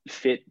sort of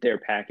fit their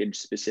package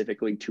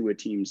specifically to a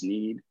team's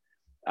need.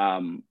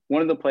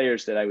 One of the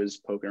players that I was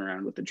poking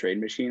around with the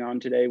trade machine on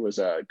today was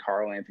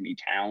Karl Anthony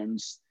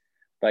Towns.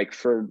 Like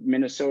for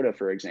Minnesota,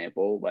 for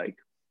example, like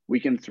we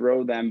can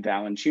throw them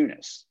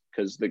Valanciunas,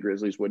 because the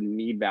Grizzlies wouldn't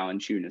need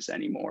Valanciunas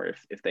anymore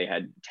if they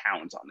had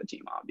Towns on the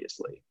team,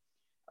 obviously.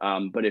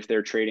 But if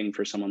they're trading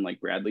for someone like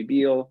Bradley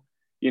Beal,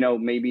 you know,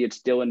 maybe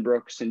it's Dylan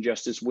Brooks and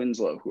Justice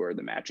Winslow who are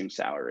the matching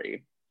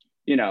salary,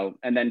 you know,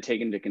 and then take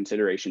into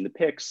consideration the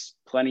picks,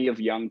 plenty of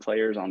young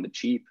players on the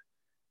cheap,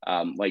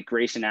 like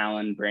Grayson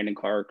Allen, Brandon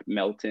Clark,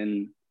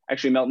 Melton.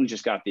 Actually, Melton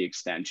just got the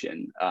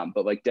extension,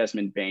 but like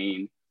Desmond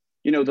Bane,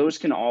 you know, those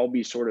can all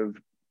be sort of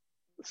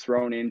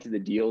thrown into the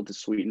deal to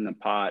sweeten the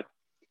pot.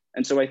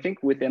 And so I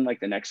think within like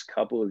the next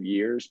couple of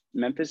years,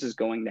 Memphis is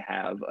going to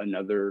have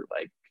another,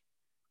 like,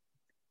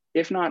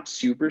 if not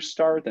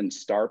superstar, then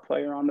star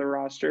player on the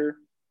roster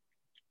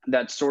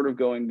that's sort of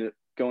going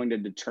to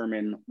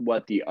determine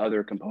what the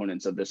other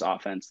components of this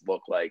offense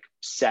look like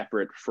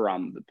separate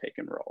from the pick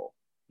and roll.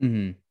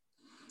 Mm-hmm.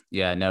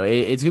 Yeah, no,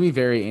 it's going to be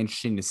very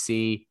interesting to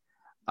see.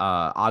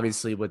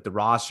 Obviously with the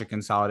roster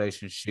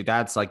consolidation,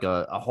 that's like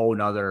a whole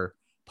nother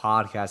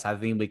podcast. I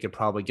think we could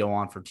probably go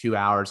on for 2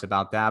 hours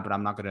about that, but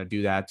I'm not going to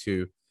do that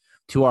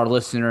to our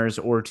listeners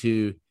or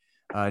to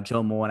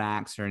Joe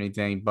Molinax or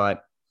anything.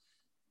 But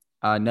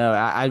no,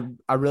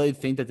 I really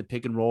think that the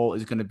pick and roll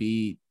is going to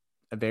be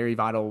a very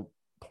vital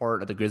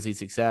part of the Grizzlies'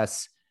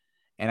 success.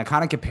 And I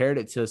kind of compared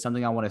it to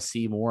something I want to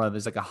see more of,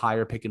 is like a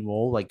higher pick and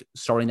roll, like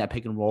starting that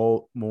pick and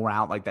roll more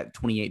out like that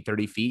 28,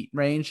 30 feet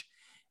range.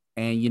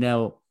 And, you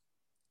know,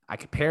 I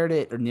compared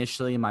it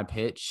initially in my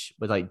pitch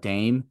with like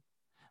Dame,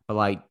 but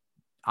like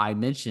I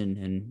mentioned,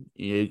 and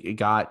it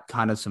got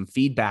kind of some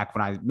feedback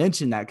when I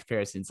mentioned that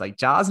comparison. It's like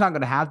Ja's not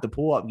going to have the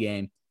pull-up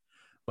game,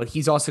 but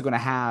he's also going to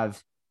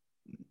have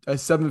a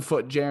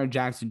 7-foot Jaren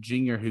Jackson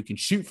Jr. who can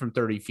shoot from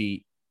 30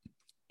 feet.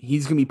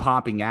 He's going to be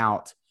popping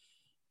out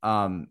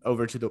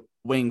over to the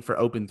wing for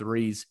open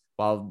threes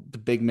while the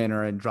big men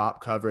are in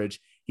drop coverage.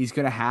 He's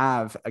going to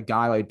have a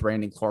guy like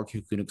Brandon Clark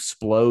who can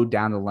explode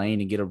down the lane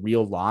and get a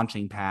real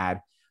launching pad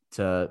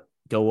to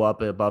go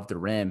up above the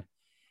rim.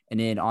 And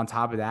then on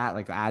top of that,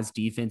 like as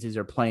defenses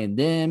are playing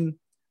them,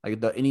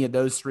 like any of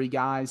those three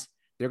guys,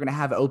 they're going to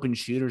have open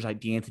shooters like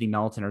D'Anthony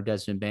Melton or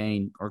Desmond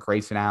Bane or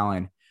Grayson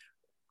Allen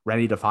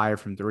ready to fire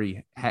from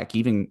three. Heck,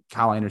 even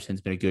Kyle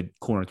Anderson's been a good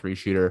corner 3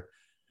 shooter.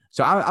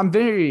 So I'm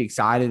very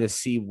excited to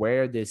see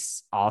where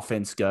this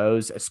offense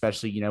goes,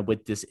 especially, you know,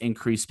 with this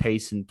increased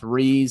pace in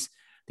threes,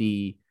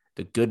 the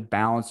good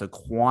balance of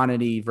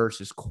quantity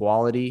versus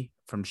quality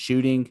from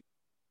shooting,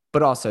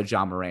 but also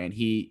Ja Morant.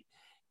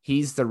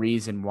 He's the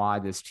reason why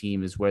this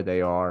team is where they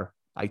are,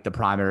 like the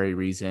primary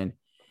reason.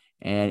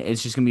 And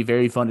it's just going to be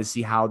very fun to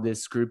see how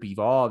this group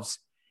evolves.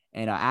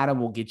 And Adam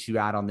will get you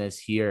out on this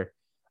here.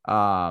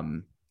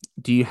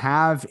 Do you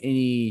have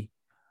any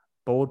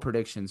bold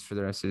predictions for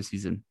the rest of the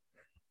season?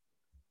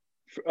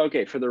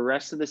 Okay, for the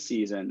rest of the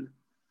season.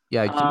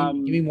 Yeah, give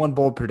me one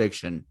bold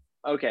prediction.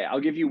 Okay, I'll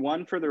give you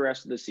one for the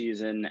rest of the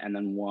season and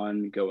then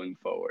one going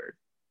forward.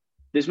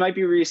 This might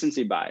be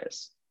recency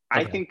bias.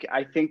 Okay.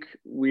 I think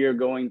we are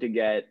going to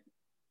get,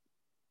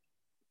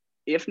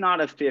 if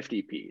not a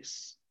 50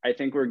 piece, I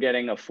think we're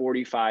getting a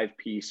 45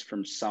 piece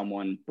from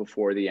someone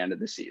before the end of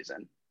the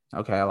season.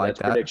 Okay, I like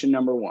that. Prediction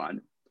number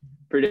one.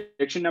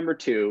 Prediction number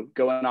two,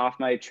 going off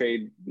my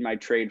trade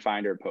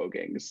finder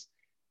pokings,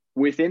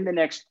 within the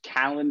next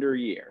calendar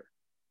year,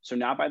 so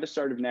not by the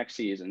start of next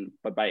season,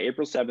 but by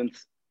April 7th,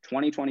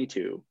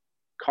 2022,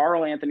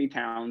 Karl Anthony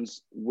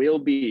Towns will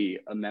be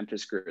a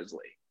Memphis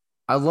Grizzly.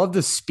 I love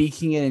the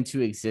speaking it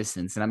into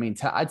existence. And I mean,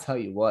 I tell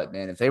you what,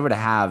 man, if they were to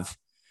have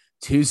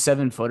 2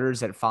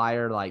 7-footers that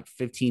fire like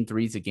 15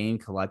 threes a game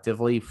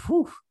collectively,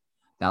 whew,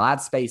 now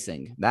that's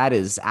spacing. That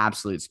is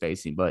absolute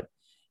spacing. But,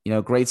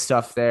 great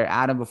stuff there.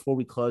 Adam, before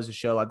we close the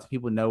show, let the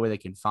people know where they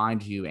can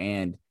find you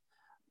and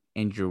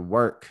your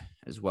work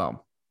as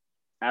well.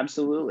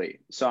 Absolutely.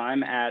 So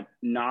I'm at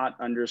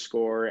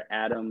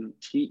 @not_Adam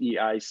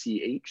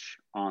TEICH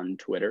on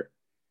Twitter.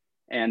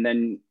 And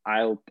then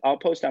I'll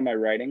post on my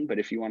writing, but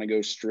if you want to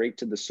go straight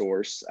to the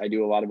source, I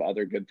do a lot of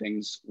other good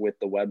things with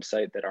the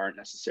website that aren't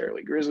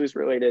necessarily Grizzlies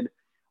related.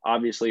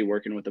 Obviously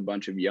working with a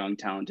bunch of young,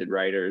 talented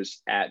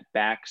writers at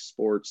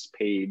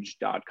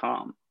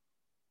backsportspage.com.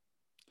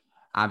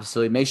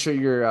 Absolutely. Make sure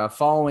you're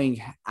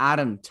following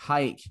Adam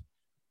Tyke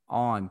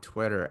on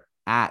Twitter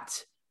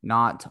at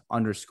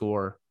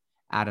 @not_Adam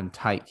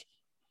Tyke.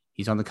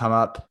 He's on the come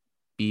up.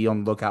 Be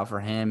on the lookout for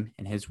him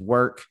and his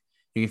work.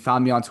 You can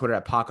find me on Twitter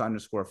at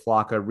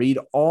Paca_Flocka. Read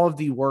all of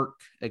the work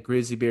that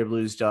Grizzly Bear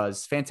Blues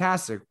does.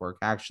 Fantastic work,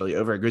 actually,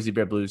 over at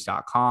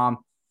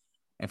grizzlybearblues.com.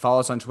 And follow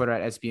us on Twitter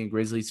at SBN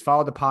Grizzlies.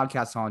 Follow the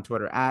podcast on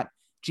Twitter at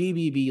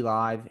GBB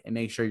Live. And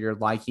make sure you're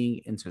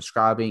liking and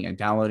subscribing and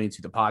downloading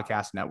to the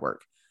podcast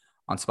network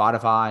on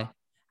Spotify,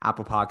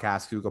 Apple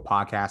Podcasts, Google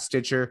Podcasts,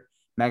 Stitcher,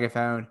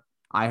 Megaphone,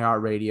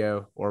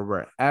 iHeartRadio, or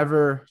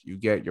wherever you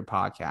get your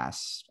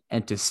podcasts.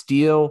 And to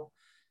steal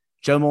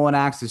Joe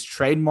Molinax's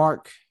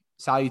trademark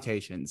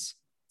salutations,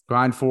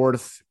 grind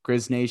forth,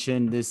 Grizz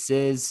Nation. This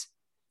is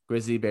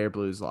Grizzly Bear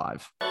Blues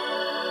Live.